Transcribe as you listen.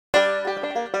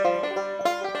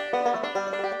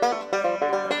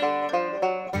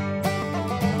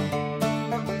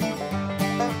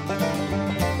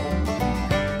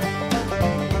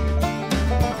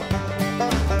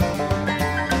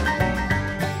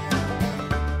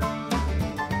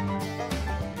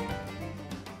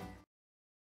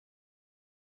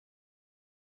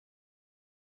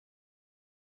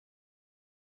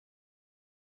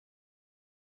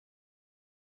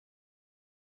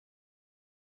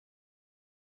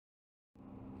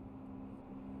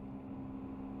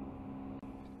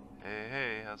Hey,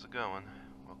 hey, how's it going?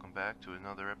 Welcome back to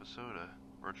another episode of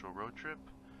Virtual Road Trip.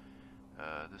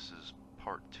 This is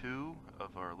part 2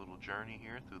 of our little journey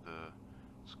here through the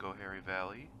Schoharie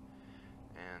Valley.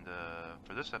 And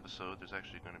for this episode, there's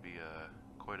actually going to be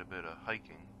quite a bit of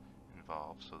hiking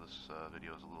involved, so this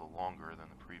video is a little longer than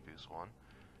the previous one.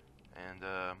 And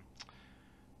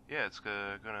yeah, it's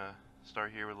going to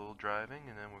start here with a little driving,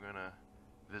 and then we're going to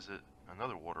visit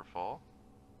another waterfall,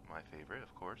 my favorite,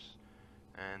 of course.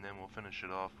 And then we'll finish it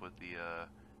off with the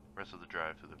rest of the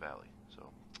drive through the valley. So,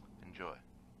 enjoy.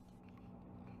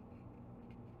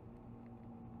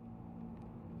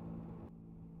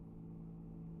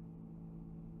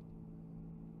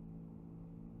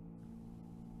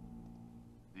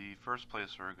 The first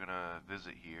place we're gonna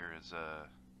visit here is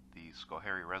the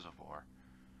Schoharie Reservoir.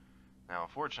 Now,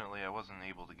 unfortunately, I wasn't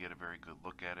able to get a very good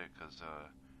look at it because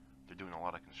they're doing a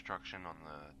lot of construction on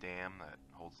the dam that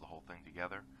holds the whole thing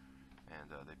together. And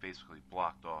they basically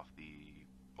blocked off the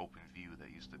open view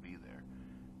that used to be there,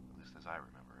 at least as I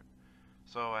remember it.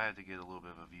 So I had to get a little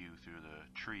bit of a view through the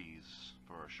trees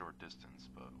for a short distance,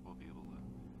 but we'll be able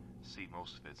to see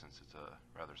most of it since it's a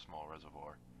rather small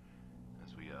reservoir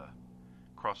as we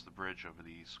cross the bridge over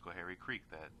the Schoharie Creek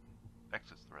that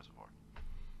exits the reservoir.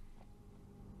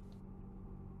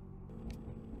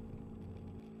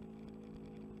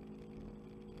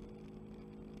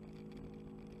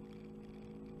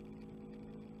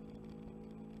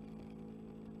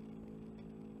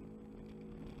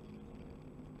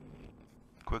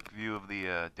 Quick view of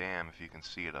the dam, if you can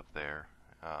see it up there.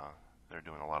 They're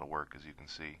doing a lot of work, as you can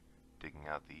see, digging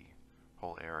out the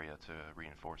whole area to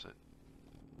reinforce it.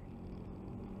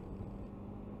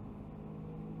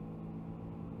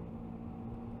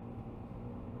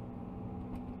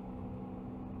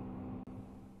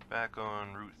 Back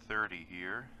on Route 30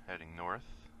 here, heading north.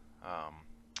 Um,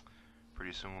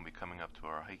 Pretty soon we'll be coming up to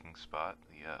our hiking spot,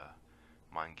 the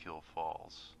Minekill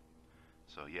Falls.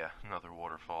 So yeah, another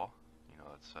waterfall. You know,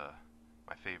 that's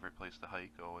my favorite place to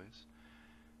hike always.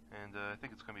 And I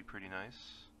think it's going to be pretty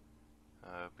nice.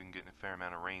 I've been getting a fair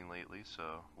amount of rain lately,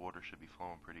 so water should be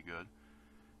flowing pretty good.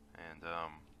 And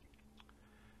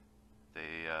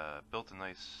they built a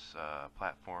nice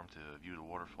platform to view the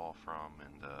waterfall from,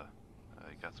 and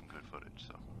I got some good footage,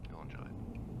 so you'll enjoy it.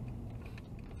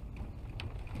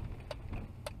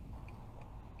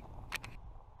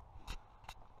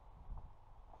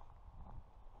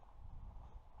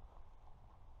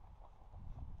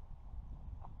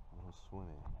 No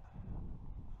swimming.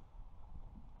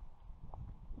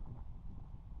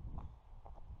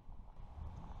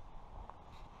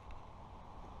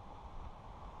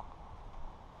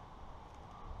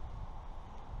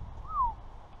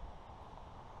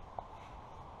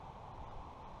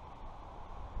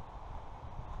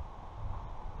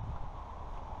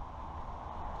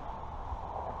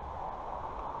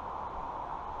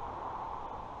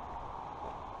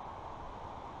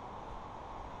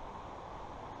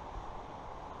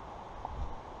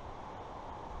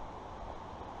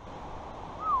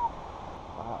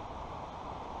 Wow.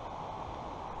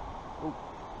 Oh.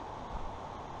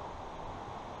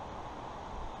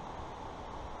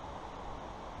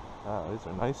 Wow, these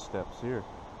are nice steps here.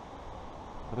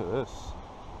 Look at this.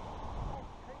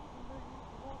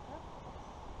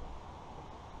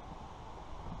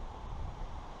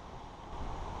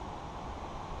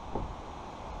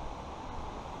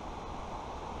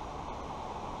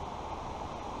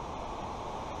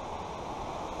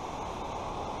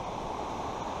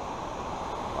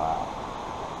 Wow.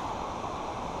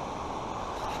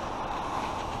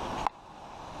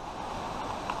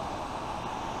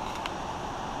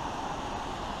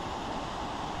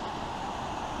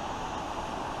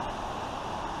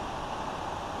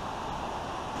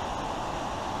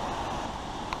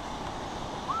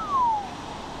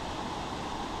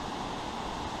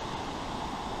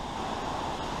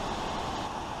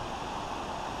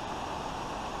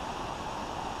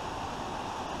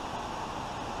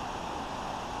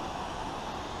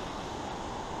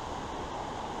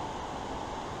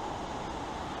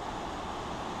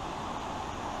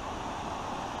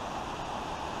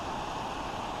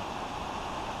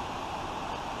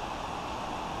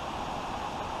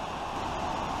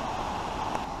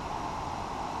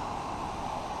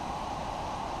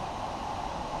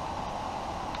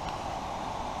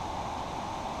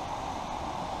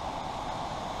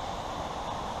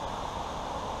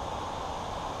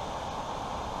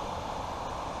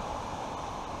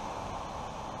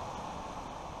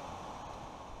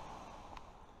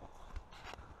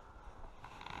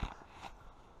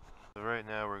 So right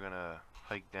now we're gonna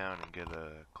hike down and get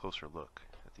a closer look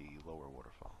at the lower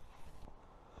waterfall.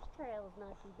 This trail is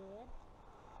not too bad.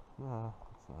 No,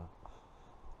 it's not.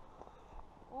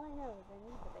 All I know is I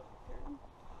need the big turn.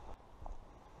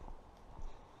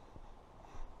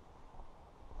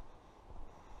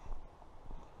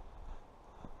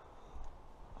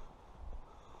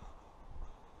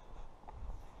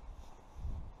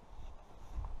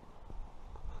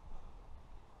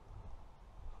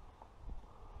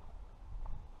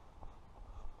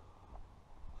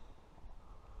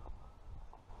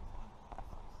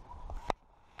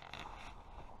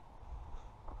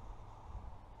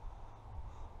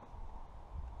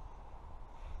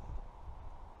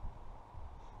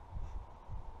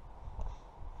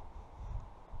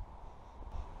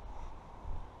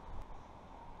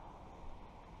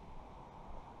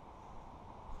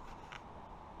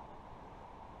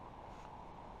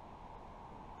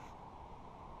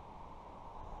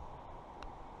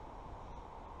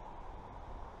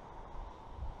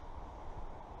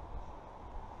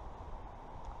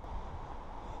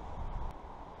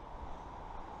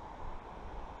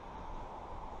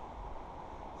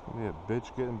 It's gonna be a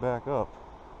bitch getting back up.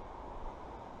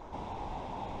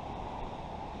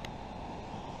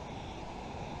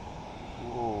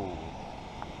 Whoa.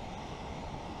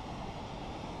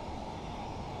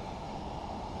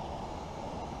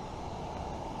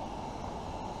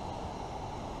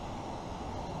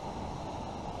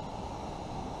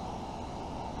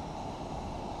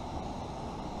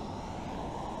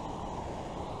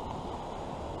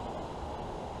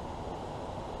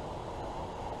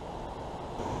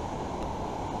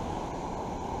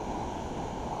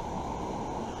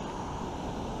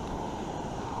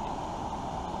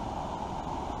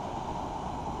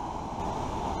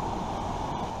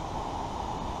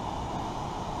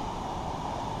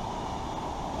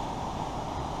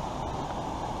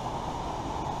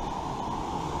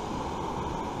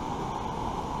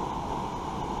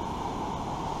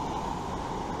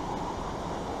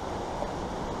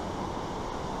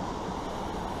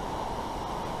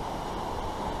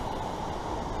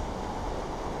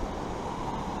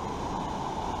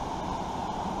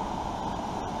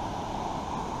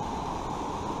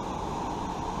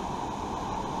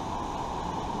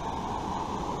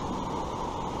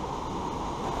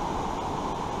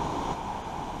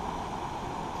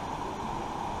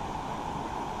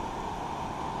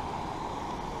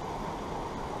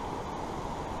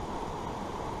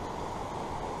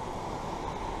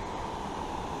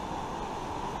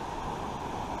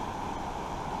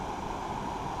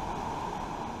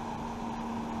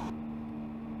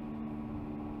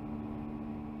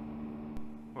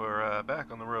 We're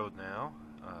back on the road now.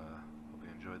 Hope you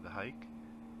enjoyed the hike.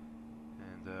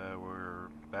 And we're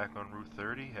back on Route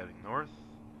 30 heading north.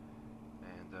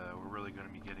 And we're really going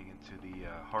to be getting into the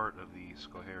heart of the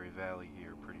Schoharie Valley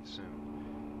here pretty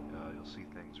soon. You'll see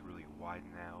things really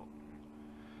widen out.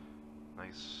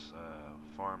 Nice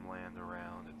farmland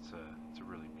around. It's a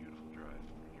really beautiful drive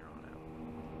from here on out.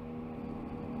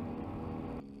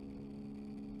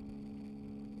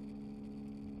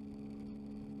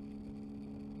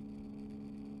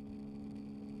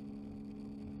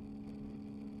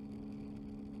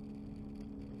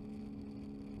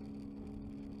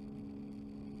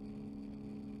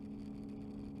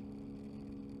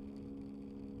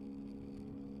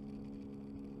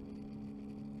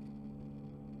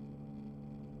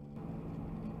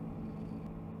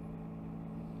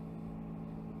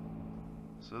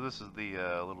 So this is the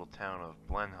little town of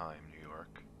Blenheim, New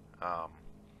York.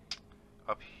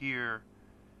 Up here,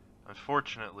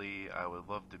 unfortunately, I would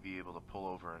love to be able to pull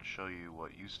over and show you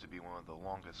what used to be one of the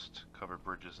longest covered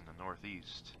bridges in the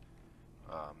Northeast.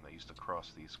 They used to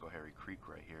cross the Schoharie Creek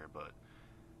right here, but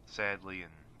sadly in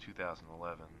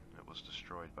 2011 it was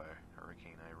destroyed by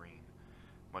Hurricane Irene,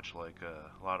 much like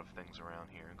a lot of things around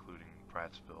here, including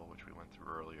Prattsville, which we went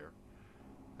through earlier.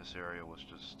 This area was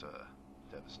just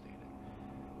devastating.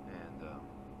 And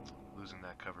losing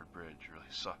that covered bridge really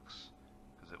sucks,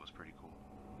 because it was pretty cool.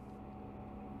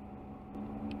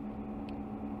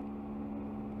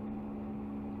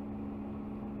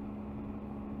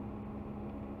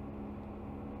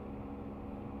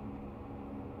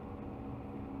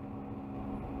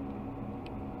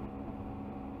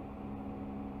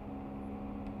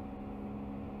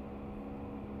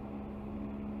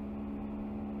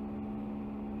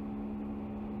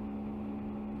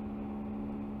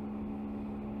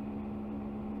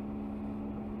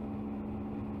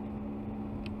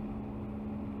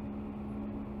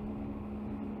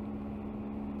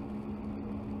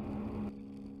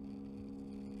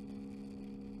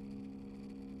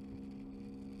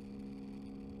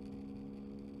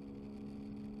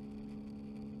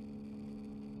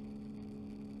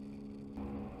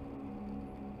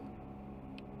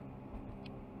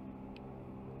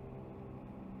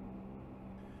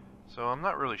 So I'm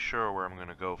not really sure where I'm going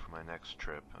to go for my next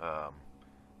trip.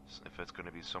 If it's going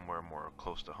to be somewhere more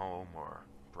close to home or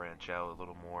branch out a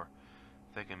little more.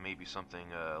 Thinking maybe something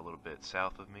a little bit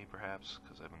south of me, perhaps,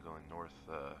 because I've been going north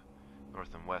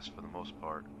and west for the most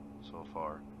part so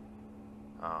far.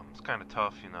 It's kind of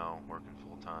tough, you know, working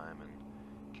full time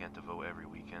and can't devote every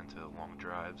weekend to long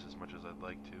drives as much as I'd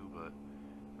like to,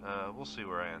 but we'll see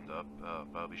where I end up.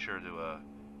 But I'll be sure to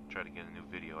try to get a new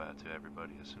video out to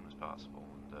everybody as soon as possible,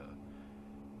 and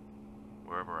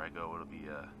wherever I go, it'll be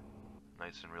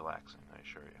nice and relaxing, I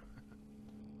assure you.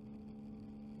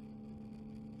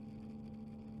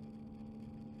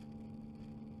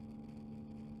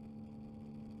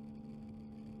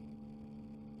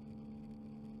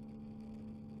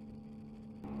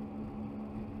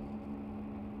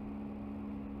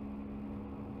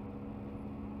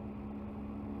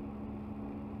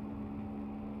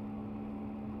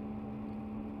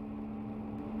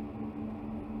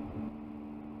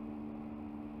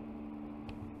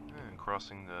 And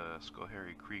crossing the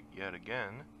Schoharie Creek yet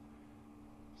again,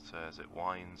 as it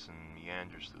winds and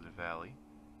meanders through the valley.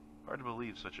 Hard to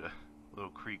believe such a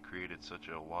little creek created such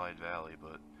a wide valley,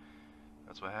 but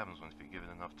that's what happens when you give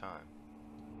it enough time.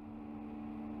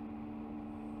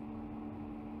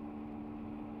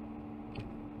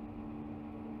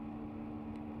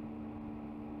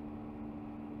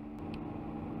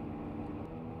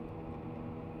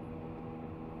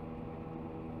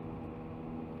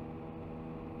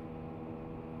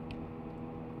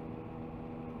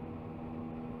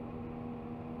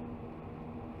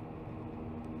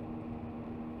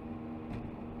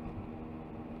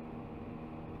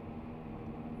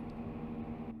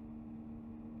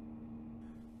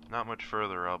 Not much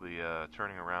further, I'll be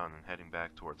turning around and heading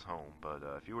back towards home, but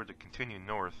if you were to continue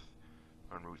north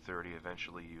on Route 30,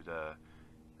 eventually you'd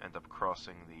end up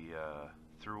crossing the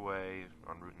thruway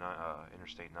on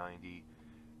Interstate 90,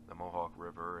 the Mohawk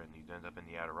River, and you'd end up in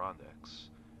the Adirondacks.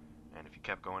 And if you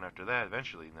kept going after that,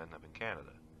 eventually you'd end up in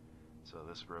Canada. So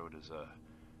this road is a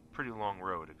pretty long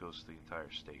road. It goes through the entire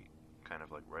state, kind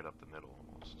of like right up the middle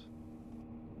almost.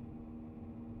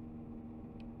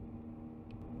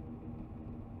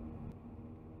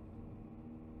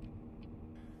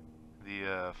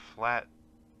 The flat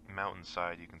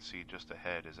mountainside you can see just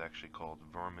ahead is actually called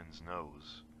Vermin's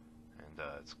Nose, and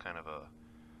it's kind of a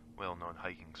well-known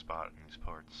hiking spot in these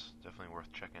parts. Definitely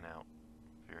worth checking out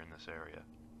if you're in this area.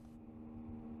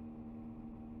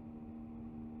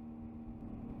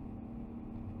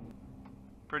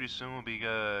 Pretty soon we'll be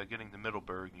getting to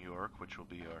Middleburg, New York, which will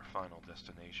be our final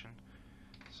destination.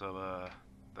 So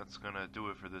that's gonna do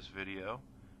it for this video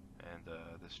and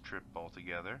this trip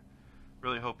altogether.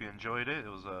 Really hope you enjoyed it. It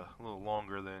was a little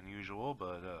longer than usual,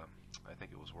 but I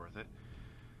think it was worth it.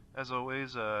 As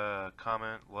always,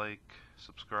 comment, like,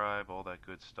 subscribe, all that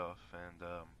good stuff, and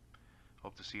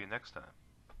hope to see you next time.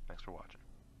 Thanks for watching.